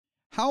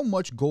How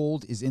much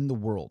gold is in the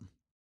world?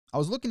 I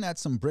was looking at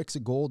some bricks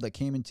of gold that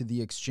came into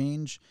the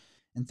exchange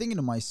and thinking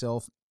to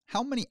myself,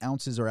 how many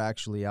ounces are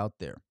actually out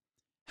there?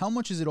 How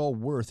much is it all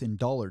worth in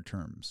dollar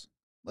terms?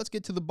 Let's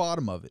get to the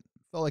bottom of it.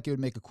 Felt like it would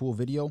make a cool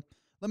video.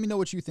 Let me know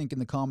what you think in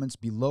the comments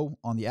below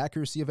on the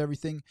accuracy of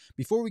everything.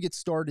 Before we get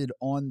started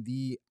on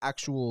the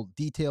actual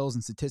details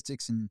and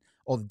statistics and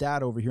all the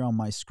data over here on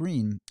my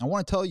screen, I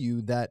want to tell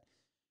you that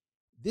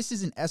this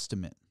is an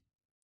estimate.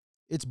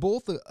 It's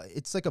both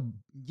it's like a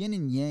yin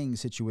and yang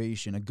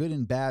situation, a good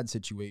and bad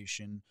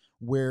situation,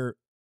 where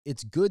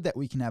it's good that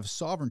we can have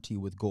sovereignty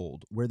with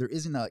gold, where there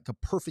isn't like a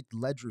perfect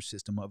ledger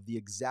system of the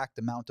exact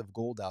amount of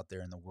gold out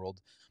there in the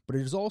world. But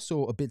it is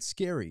also a bit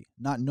scary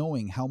not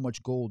knowing how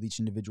much gold each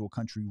individual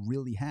country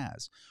really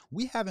has.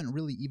 We haven't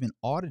really even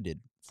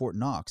audited Fort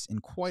Knox in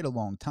quite a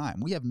long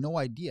time. We have no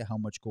idea how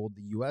much gold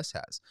the US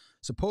has.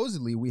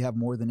 Supposedly we have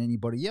more than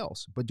anybody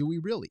else, but do we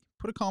really?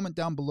 Put a comment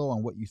down below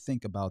on what you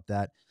think about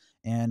that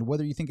and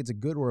whether you think it's a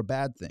good or a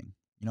bad thing.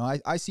 You know,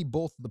 I see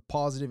both the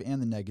positive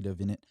and the negative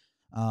in it,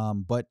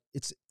 but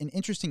it's an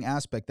interesting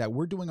aspect that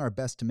we're doing our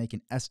best to make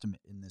an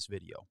estimate in this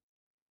video.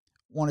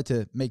 Wanted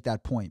to make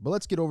that point, but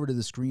let's get over to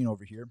the screen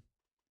over here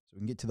so we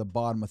can get to the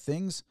bottom of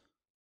things.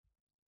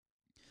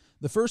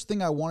 The first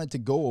thing I wanted to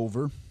go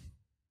over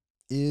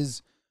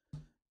is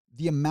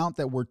the amount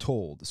that we're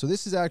told. So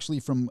this is actually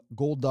from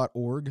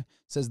gold.org. It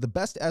says the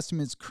best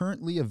estimates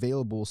currently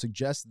available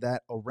suggest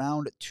that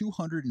around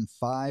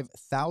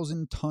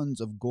 205,000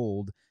 tons of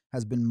gold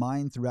has been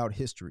mined throughout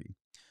history.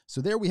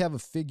 So there we have a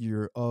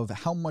figure of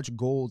how much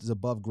gold is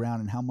above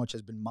ground and how much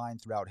has been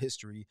mined throughout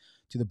history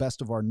to the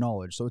best of our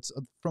knowledge. So it's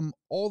from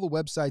all the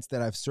websites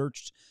that I've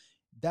searched,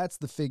 that's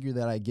the figure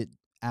that I get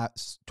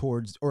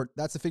towards, or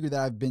that's the figure that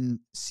I've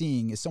been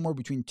seeing is somewhere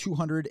between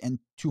 200 and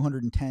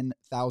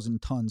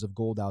 210,000 tons of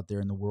gold out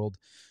there in the world.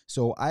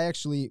 So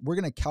we're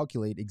going to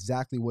calculate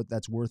exactly what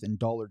that's worth in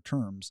dollar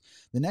terms.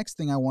 The next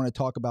thing I want to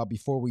talk about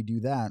before we do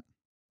that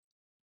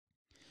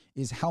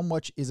is how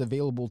much is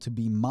available to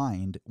be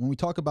mined. When we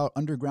talk about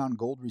underground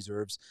gold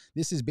reserves,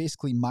 this is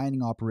basically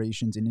mining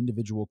operations in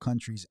individual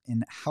countries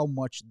and how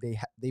much they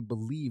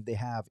believe they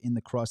have in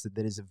the crust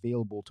that is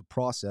available to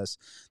process.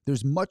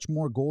 There's much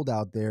more gold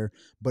out there,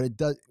 but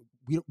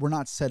we're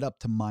not set up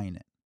to mine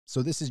it.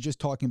 So this is just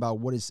talking about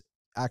what is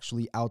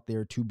actually out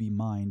there to be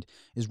mined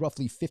is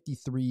roughly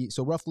 53,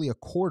 so roughly a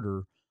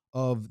quarter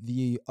of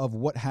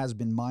what has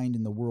been mined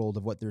in the world,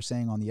 of what they're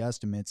saying on the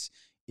estimates,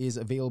 is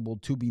available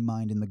to be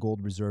mined in the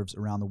gold reserves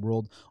around the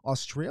world.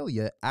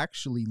 Australia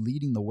actually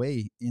leading the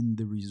way in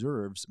the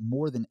reserves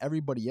more than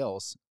everybody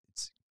else.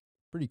 It's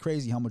pretty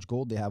crazy how much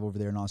gold they have over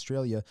there in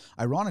Australia.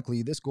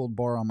 Ironically, this gold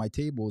bar on my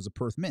table is a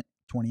Perth Mint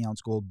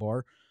 20-ounce gold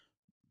bar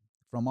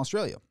from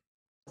Australia.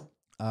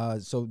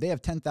 So they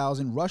have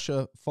 10,000.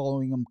 Russia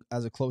following them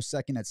as a close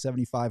second at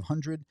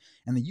 7,500,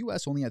 and the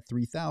U.S. only at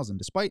 3,000,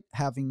 despite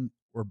having,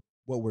 or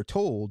what we're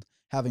told,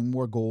 having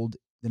more gold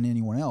than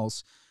anyone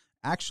else.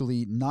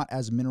 Actually not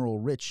as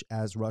mineral rich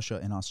as Russia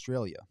and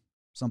Australia.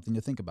 Something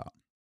to think about.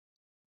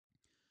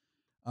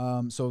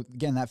 So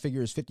again, that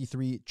figure is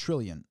 53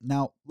 trillion.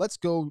 Now let's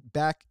go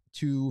back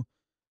to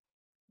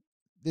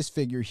this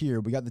figure here.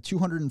 We got the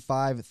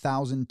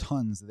 205,000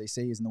 tons that they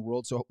say is in the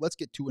world. So let's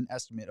get to an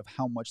estimate of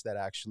how much that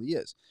actually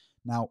is.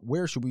 Now,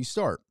 where should we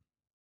start?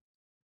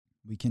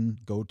 We can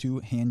go to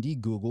handy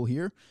Google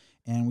here,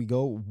 and we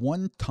go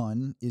 1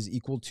 ton is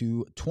equal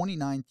to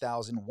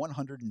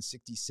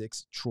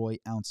 29,166 troy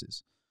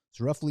ounces.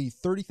 So roughly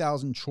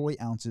 30,000 troy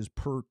ounces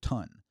per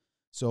ton.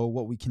 So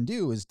what we can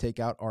do is take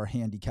out our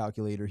handy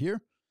calculator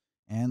here,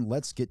 and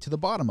let's get to the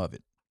bottom of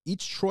it.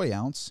 Each troy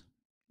ounce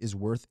is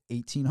worth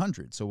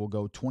 1,800. So we'll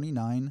go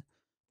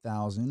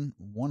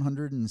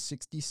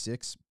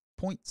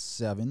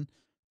 29,166.7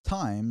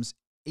 times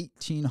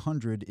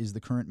 1,800 is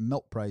the current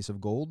melt price of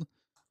gold.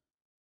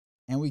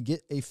 And we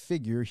get a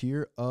figure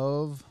here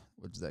of,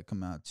 what does that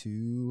come out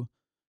to?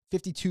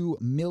 $52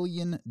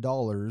 million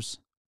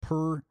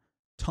per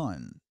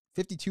ton.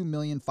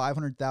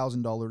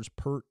 $52,500,000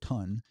 per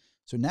ton.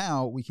 So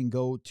now we can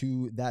go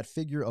to that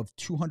figure of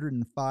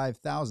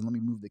 205,000. Let me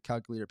move the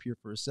calculator up here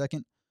for a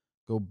second.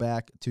 Go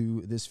back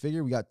to this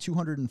figure. We got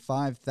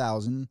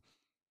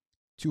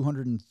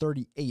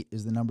 205,238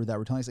 is the number that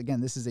we're telling us.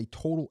 Again, this is a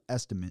total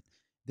estimate.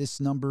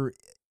 This number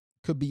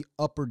could be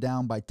up or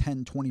down by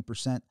 10,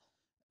 20%.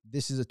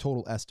 This is a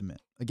total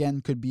estimate. Again,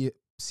 could be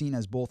seen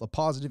as both a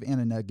positive and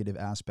a negative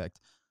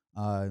aspect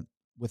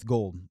with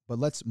gold. But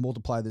let's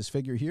multiply this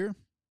figure here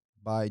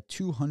by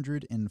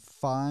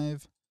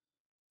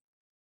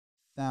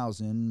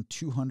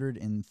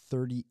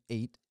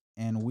 205,238,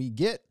 and we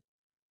get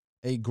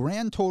a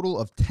grand total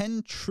of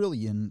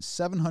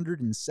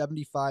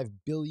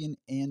 10,775,000,000,000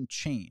 and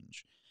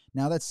change.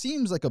 Now that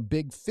seems like a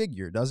big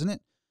figure, doesn't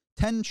it?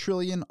 10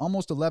 trillion,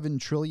 almost $11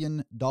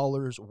 trillion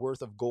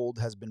worth of gold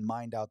has been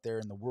mined out there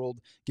in the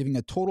world, giving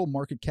a total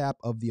market cap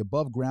of the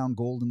above ground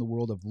gold in the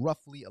world of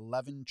roughly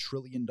 $11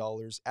 trillion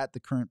at the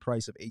current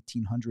price of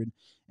 1,800,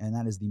 and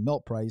that is the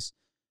melt price.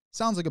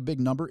 Sounds like a big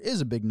number,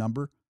 is a big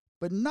number,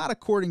 but not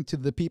according to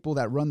the people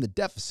that run the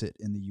deficit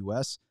in the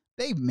U.S.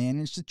 they've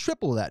managed to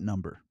triple that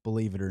number,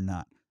 believe it or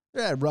not.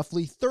 They're at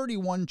roughly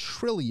 $31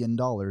 trillion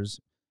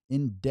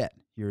in debt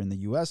here in the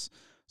US.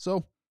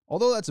 So,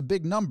 although that's a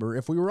big number,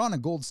 if we were on a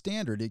gold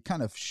standard, it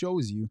kind of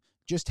shows you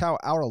just how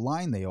out of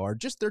line they are.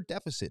 Just their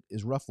deficit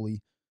is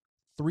roughly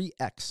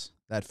 3x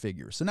that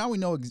figure. So now we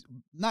know,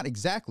 not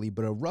exactly,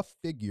 but a rough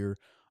figure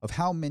of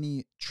how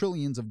many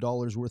trillions of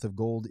dollars worth of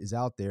gold is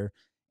out there.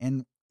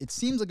 And it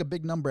seems like a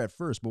big number at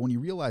first, but when you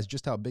realize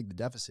just how big the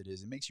deficit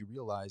is, it makes you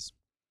realize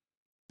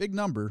big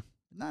number,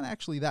 not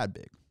actually that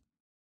big.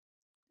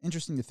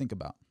 Interesting to think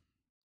about.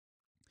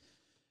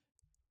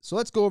 So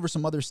let's go over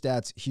some other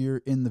stats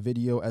here in the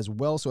video as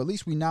well. So at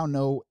least we now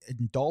know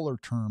in dollar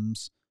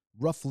terms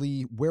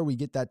roughly where we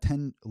get that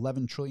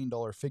 $11 trillion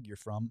figure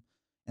from.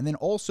 And then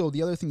also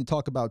the other thing to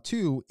talk about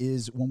too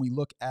is when we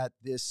look at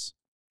this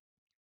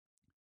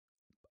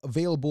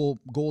available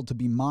gold to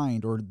be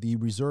mined, or the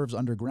reserves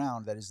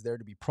underground that is there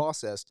to be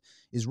processed,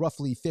 is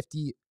roughly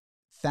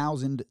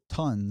 50,000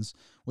 tons,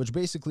 which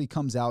basically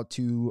comes out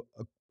to,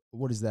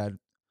 what is that?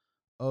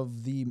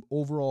 Of the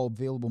overall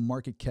available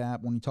market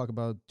cap, when you talk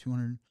about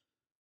 200,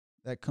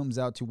 that comes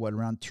out to what,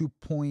 around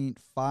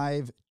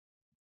 2.5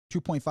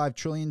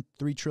 trillion,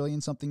 3 trillion,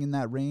 something in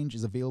that range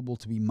is available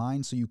to be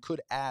mined. So you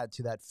could add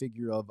to that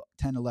figure of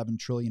 10, 11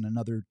 trillion,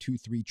 another 2,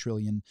 3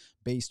 trillion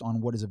based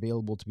on what is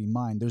available to be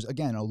mined. There's,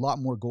 again, a lot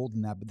more gold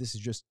than that, but this is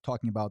just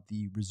talking about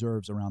the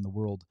reserves around the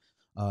world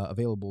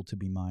available to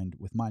be mined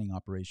with mining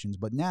operations.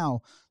 But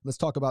now let's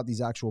talk about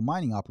these actual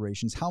mining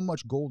operations. How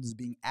much gold is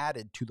being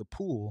added to the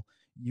pool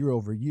year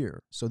over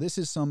year? So this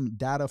is some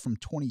data from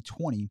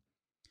 2020.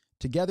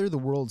 Together, the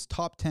world's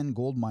top 10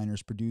 gold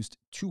miners produced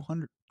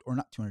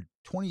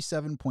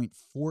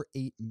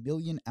 27.48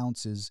 million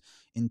ounces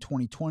in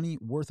 2020,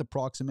 worth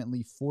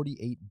approximately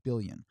 48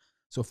 billion.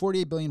 So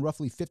 48 billion,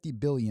 roughly 50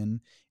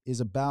 billion,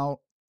 is about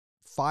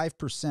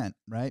 5%,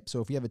 right? So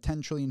if you have a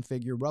 10 trillion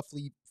figure,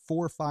 roughly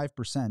 4 or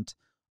 5%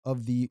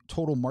 of the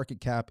total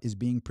market cap is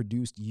being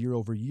produced year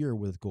over year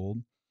with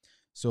gold.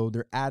 So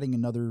they're adding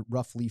another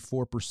roughly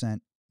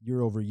 4%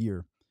 year over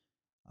year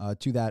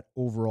to that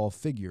overall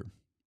figure.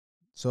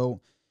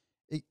 So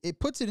it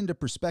puts it into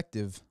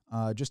perspective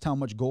just how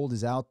much gold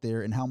is out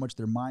there and how much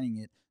they're mining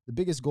it. The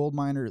biggest gold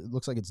miner, it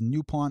looks like it's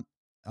Newmont,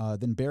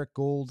 then Barrick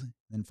Gold,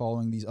 then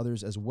following these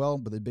others as well.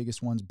 But the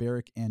biggest ones,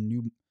 Barrick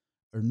and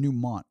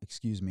Newmont,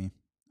 excuse me,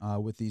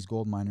 with these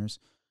gold miners.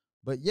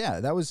 But yeah,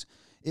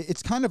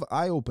 it's kind of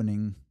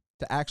eye-opening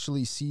to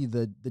actually see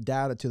the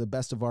data to the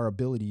best of our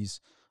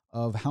abilities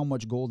of how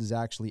much gold is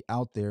actually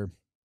out there.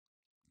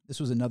 This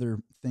was another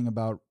thing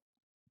about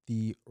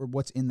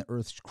what's in the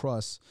Earth's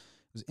crust.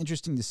 It was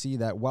interesting to see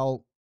that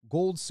while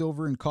gold,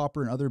 silver, and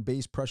copper and other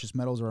base precious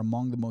metals are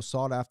among the most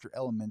sought-after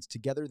elements,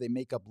 together they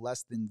make up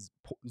less than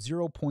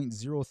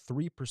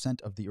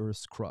 0.03% of the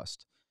Earth's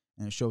crust.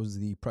 And it shows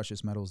the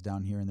precious metals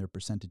down here and their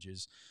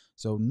percentages.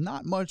 So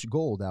not much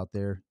gold out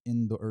there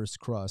in the Earth's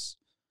crust.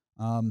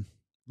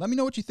 Let me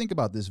know what you think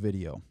about this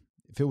video.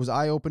 If it was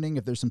eye-opening,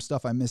 if there's some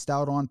stuff I missed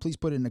out on, please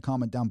put it in a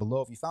comment down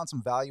below. If you found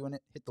some value in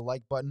it, hit the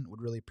like button.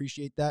 Would really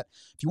appreciate that.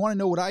 If you want to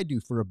know what I do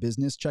for a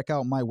business, check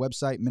out my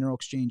website,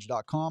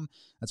 mineralexchange.com.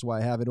 That's why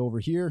I have it over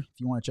here.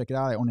 If you want to check it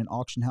out, I own an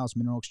auction house,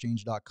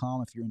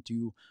 mineralexchange.com. If you're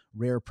into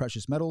rare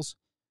precious metals,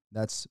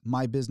 that's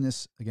my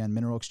business. Again,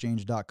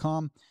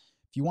 mineralexchange.com.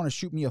 If you want to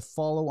shoot me a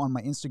follow on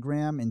my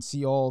Instagram and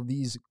see all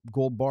these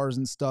gold bars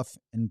and stuff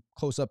and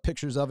close-up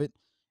pictures of it,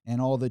 and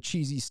all the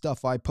cheesy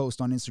stuff I post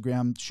on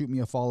Instagram, shoot me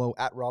a follow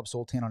at Rob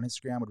Sultan on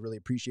Instagram. Would really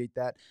appreciate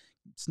that.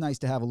 It's nice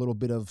to have a little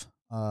bit of,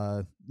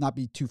 not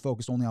be too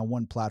focused only on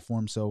one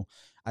platform. So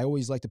I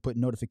always like to put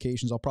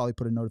notifications. I'll probably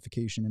put a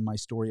notification in my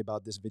story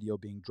about this video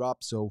being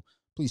dropped. So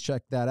please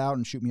check that out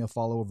and shoot me a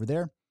follow over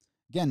there.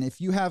 Again, if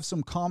you have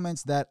some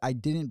comments that I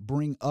didn't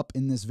bring up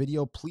in this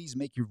video, please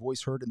make your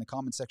voice heard in the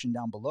comment section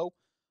down below.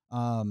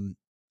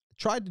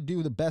 Tried to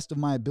do the best of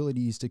my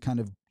abilities to kind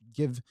of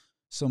give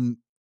some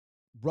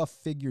rough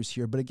figures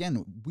here, but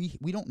again,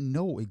 we don't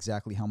know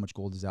exactly how much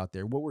gold is out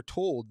there. What we're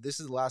told, this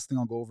is the last thing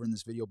I'll go over in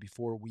this video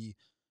before we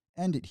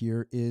end it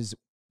here, is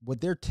what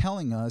they're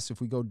telling us.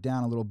 If we go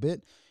down a little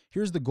bit,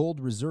 here's the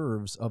gold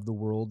reserves of the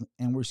world,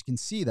 and we can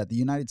see that the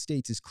United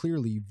States is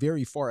clearly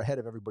very far ahead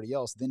of everybody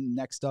else. Then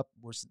next up,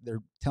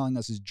 they're telling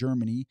us is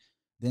Germany,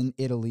 then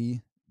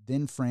Italy,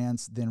 then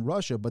France, then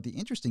Russia. But the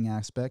interesting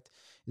aspect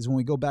is when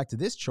we go back to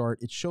this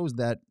chart, it shows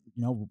that,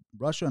 you know,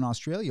 Russia and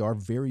Australia are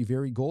very,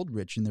 very gold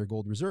rich in their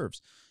gold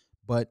reserves.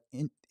 But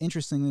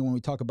interestingly, when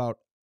we talk about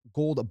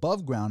gold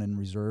above ground in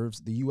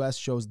reserves, the U.S.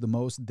 shows the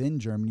most, then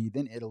Germany,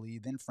 then Italy,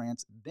 then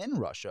France, then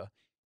Russia.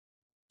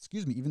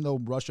 Excuse me, even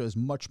though Russia is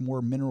much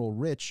more mineral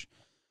rich,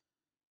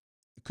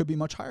 it could be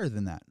much higher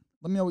than that.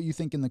 Let me know what you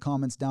think in the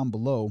comments down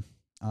below.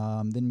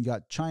 Then you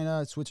got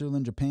China,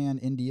 Switzerland, Japan,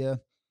 India,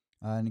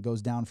 and it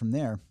goes down from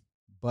there.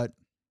 But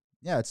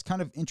yeah, it's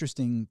kind of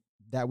interesting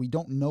that we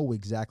don't know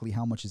exactly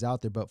how much is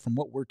out there. But from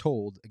what we're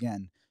told,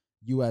 again,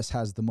 U.S.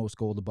 has the most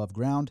gold above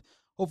ground.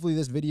 Hopefully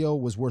this video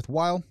was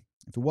worthwhile.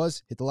 If it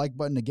was, hit the like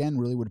button again.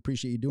 Really would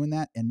appreciate you doing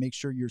that. And make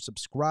sure you're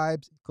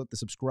subscribed. Click the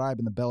subscribe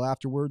and the bell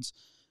afterwards.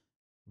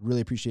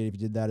 Really appreciate it if you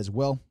did that as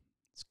well.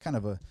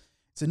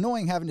 It's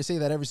annoying having to say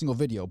that every single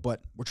video,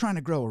 but we're trying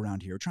to grow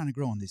around here. We're trying to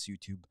grow on this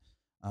YouTube.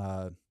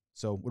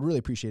 So would really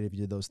appreciate it if you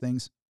did those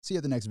things. See you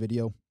at the next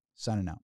video. Signing out.